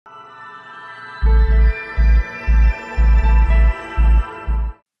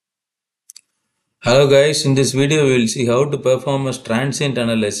Hello guys, in this video we will see how to perform a transient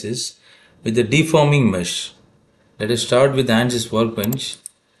analysis with the deforming mesh. Let us start with ANSYS workbench.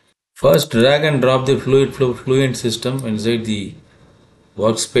 First, drag and drop the fluent system inside the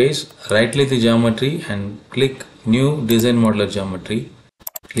workspace. Right click the geometry and click new DesignModeler geometry.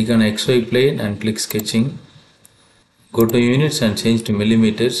 Click on XY plane and click sketching. Go to units and change to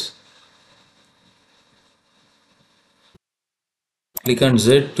millimeters. Click on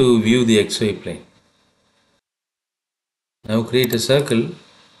Z to view the XY plane. Now create a circle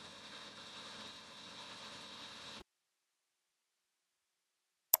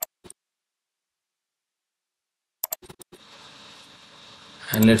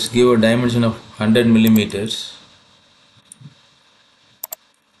and let's give a dimension of 100 millimeters.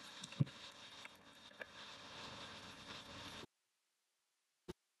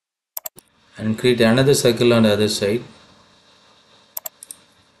 And create another circle on the other side.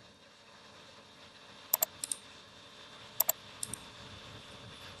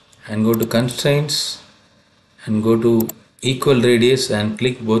 And go to constraints and go to equal radius and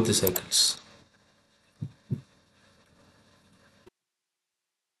click both the circles.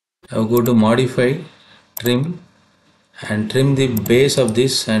 Now go to modify, trim and trim the base of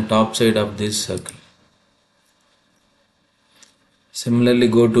this and top side of this circle. Similarly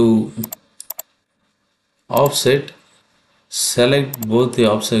go to offset, select both the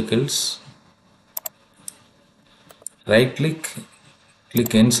off circles, right click,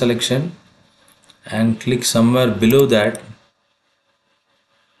 click end selection and click somewhere below that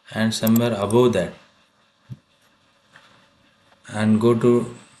and somewhere above that, and go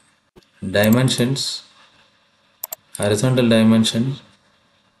to dimensions, horizontal dimensions,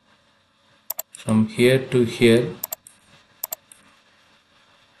 from here to here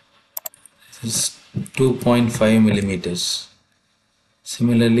is 2.5 millimeters.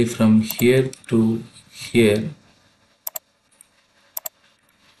 Similarly from here to here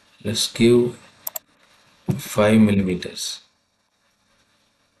let's give 5 millimeters.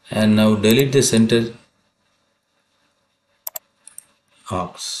 And now delete the center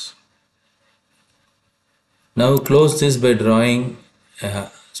arcs. Now close this by drawing a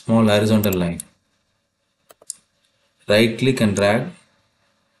small horizontal line. Right click and drag.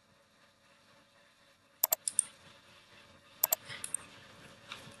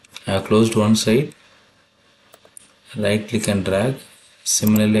 I have closed one side. Right click and drag.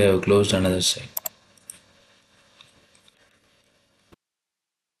 Similarly I have closed another side.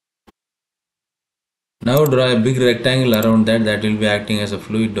 Now draw a big rectangle around that will be acting as a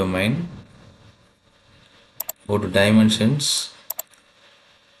fluid domain. Go to dimensions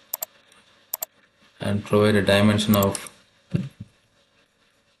and provide a dimension of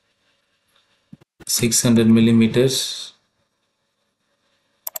 600 millimeters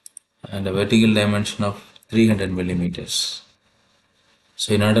and a vertical dimension of 300 millimeters.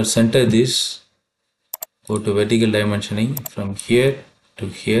 So in order to center this, go to vertical dimensioning from here to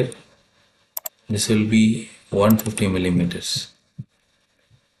here. This will be 150 millimeters.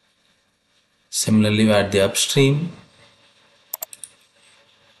 Similarly at the upstream,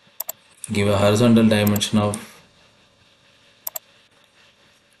 give a horizontal dimension of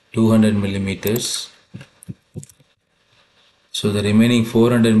 200 millimeters. So the remaining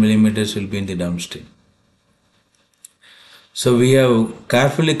 400 millimeters will be in the downstream. So we have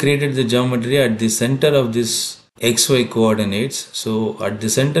carefully created the geometry at the center of this XY coordinates. So at the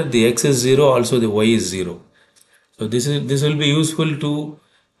center the X is 0, also the Y is 0. So this will be useful to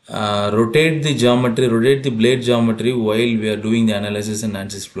rotate the geometry, rotate the blade geometry while we are doing the analysis in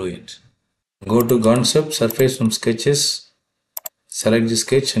ANSYS Fluent. Go to concept, surface from sketches, select the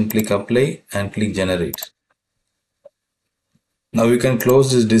sketch and click apply and click generate. Now we can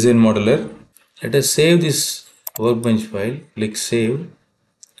close this DesignModeler. Let us save this workbench file, click save,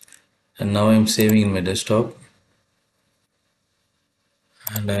 and now I am saving in my desktop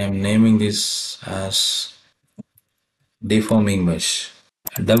and I am naming this as deforming mesh.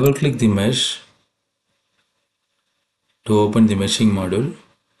 Double click the mesh to open the meshing module.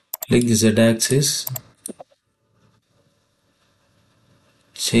 Click the Z axis,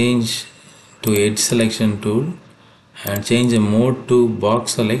 change to edge selection tool and change the mode to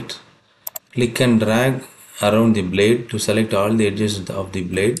box select. Click and drag around the blade to select all the edges of the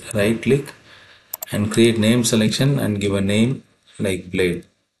blade. Right click and create name selection and give a name like blade.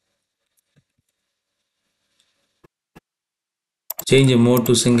 Change the mode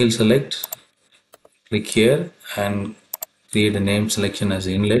to single select. Click here and create a name selection as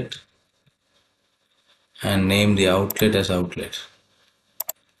inlet and name the outlet as outlet.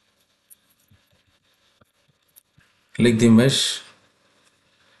 Click the mesh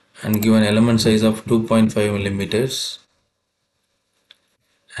and give an element size of 2.5 millimeters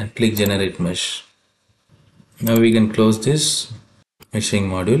and click generate mesh. Now we can close this meshing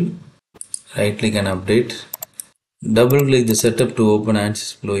module, right click and update. Double click the setup to open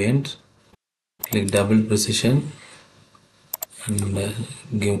ANSYS Fluent. Click double precision and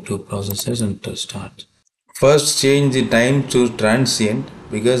give two processors and start. First change the time to transient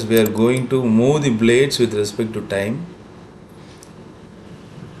because we are going to move the blades with respect to time.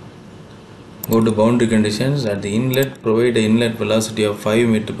 Go to boundary conditions. At the inlet, provide an inlet velocity of 5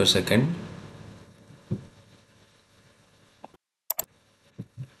 meters per second.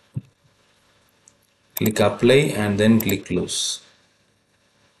 Click apply and then click close.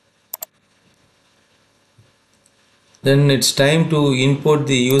 Then it's time to import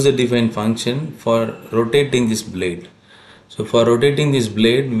the user defined function for rotating this blade. So for rotating this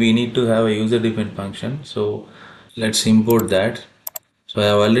blade we need to have a user defined function. So let's import that. So I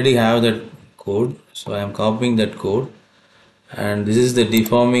already have that code. So I am copying that code, and this is the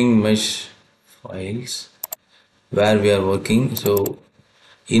deforming mesh files where we are working. So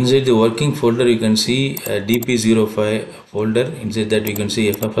inside the working folder you can see a dp05 folder. Inside that you can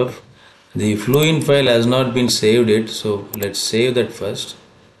see fff. The fluent file has not been saved yet, so let's save that first.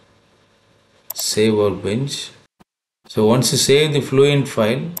 Save workbench. So once you save the fluent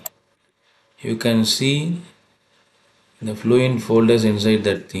file, you can see the fluent folders inside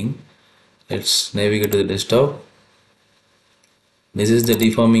that thing. Let's navigate to the desktop. This is the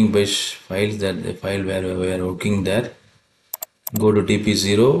deforming mesh files, that the file where we are working there. Go to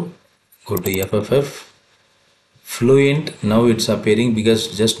dp0, go to fff, fluent. Now it's appearing because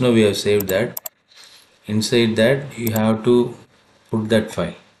just now we have saved that. Inside that you have to put that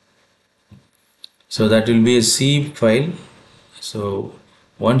file. So that will be a C file. So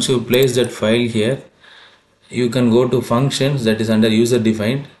once you place that file here, you can go to functions, that is under user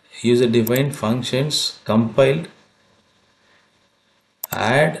defined functions, compiled,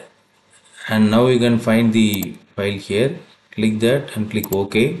 add, and now you can find the file here. Click that and click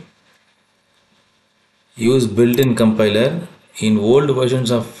OK. Use built-in compiler. In old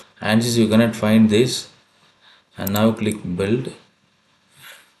versions of ANSYS you cannot find this, and now click build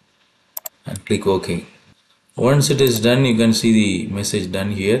and click OK. Once it is done, you can see the message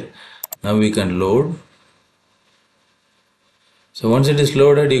done here. Now we can load. So once it is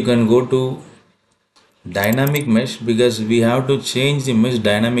loaded, you can go to dynamic mesh because we have to change the mesh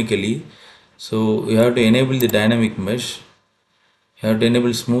dynamically. So you have to enable the dynamic mesh. You have to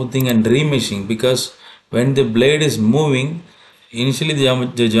enable smoothing and remeshing because when the blade is moving, initially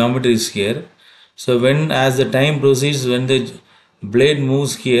the geometry is here. So when as the time proceeds, when the blade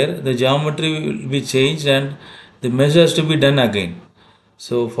moves here, the geometry will be changed and the mesh has to be done again.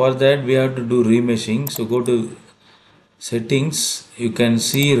 So for that we have to do remeshing. So go to settings, you can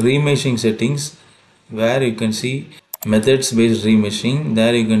see remeshing settings where you can see methods based remeshing.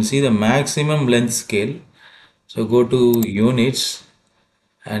 There you can see the maximum length scale. So go to units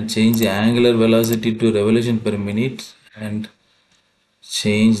and change the angular velocity to revolution per minute and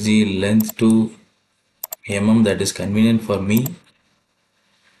change the length to mm, that is convenient for me.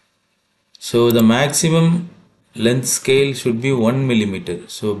 So the maximum length scale should be 1 millimeter.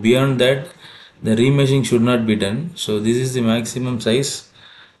 So beyond that the remeshing should not be done. So this is the maximum size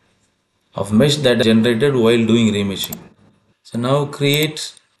of mesh that is generated while doing remeshing. So now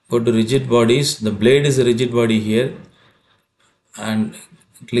create, go to rigid bodies, the blade is a rigid body here and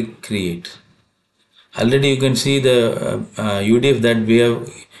click create. Already you can see the UDF that we have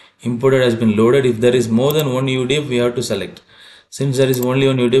imported has been loaded. If there is more than one UDF we have to select. Since there is only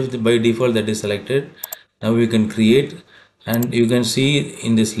one UDF, by default that is selected. Now we can create and you can see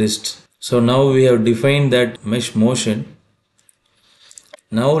in this list. So now we have defined that mesh motion.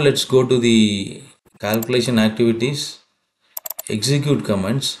 Now let's go to the calculation activities, execute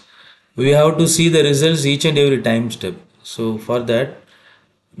commands. We have to see the results each and every time step. So for that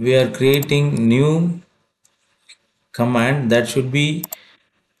we are creating new command that should be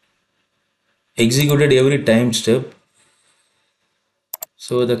executed every time step.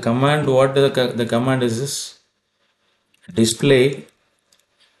 So the command, what the command is this: display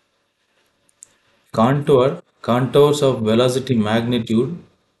contours of velocity magnitude,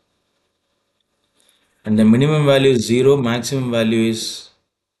 and the minimum value is 0, maximum value is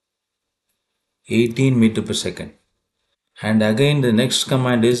 18 meter per second. And again the next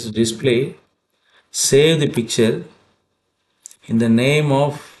command is display save the picture in the name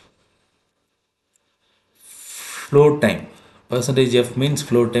of flow time. Percentage F means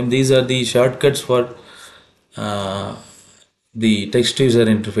flow time. These are the shortcuts for the text user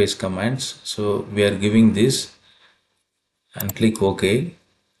interface commands. So we are giving this and click OK.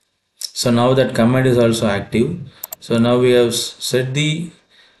 So now that command is also active. So now we have set the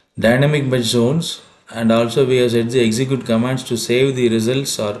dynamic mesh zones, and also we have set the execute commands to save the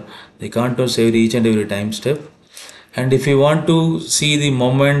results or the contour save each and every time step. And if you want to see the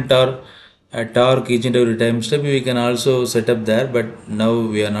moment or a torque each and every time step, we can also set up there, but now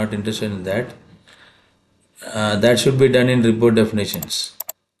we are not interested in that. That should be done in report definitions.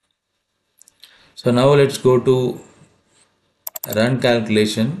 So now let's go to run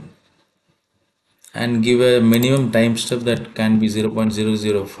calculation and give a minimum time step that can be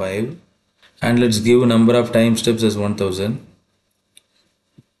 0.005, and let's give number of time steps as 1000,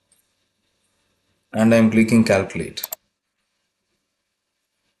 and I'm clicking calculate.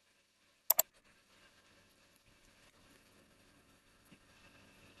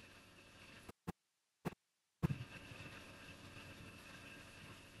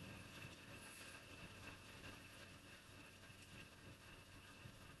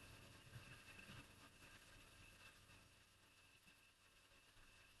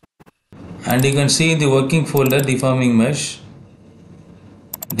 And you can see in the working folder deforming mesh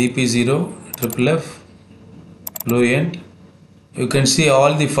dp0 triple f fluent. You can see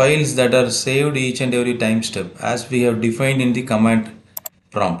all the files that are saved each and every time step as we have defined in the command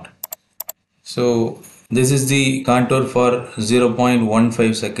prompt. So this is the contour for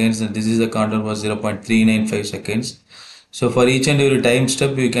 0.15 seconds, and this is the contour for 0.395 seconds. So for each and every time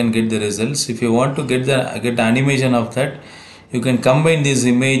step you can get the results. If you want to get the animation of that, you can combine these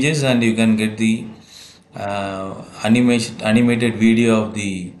images and you can get the animated video of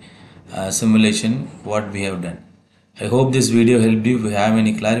the simulation what we have done. I hope this video helped you. If you have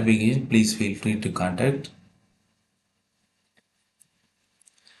any clarification, please feel free to contact.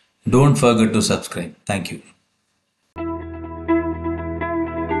 Don't forget to subscribe. Thank you.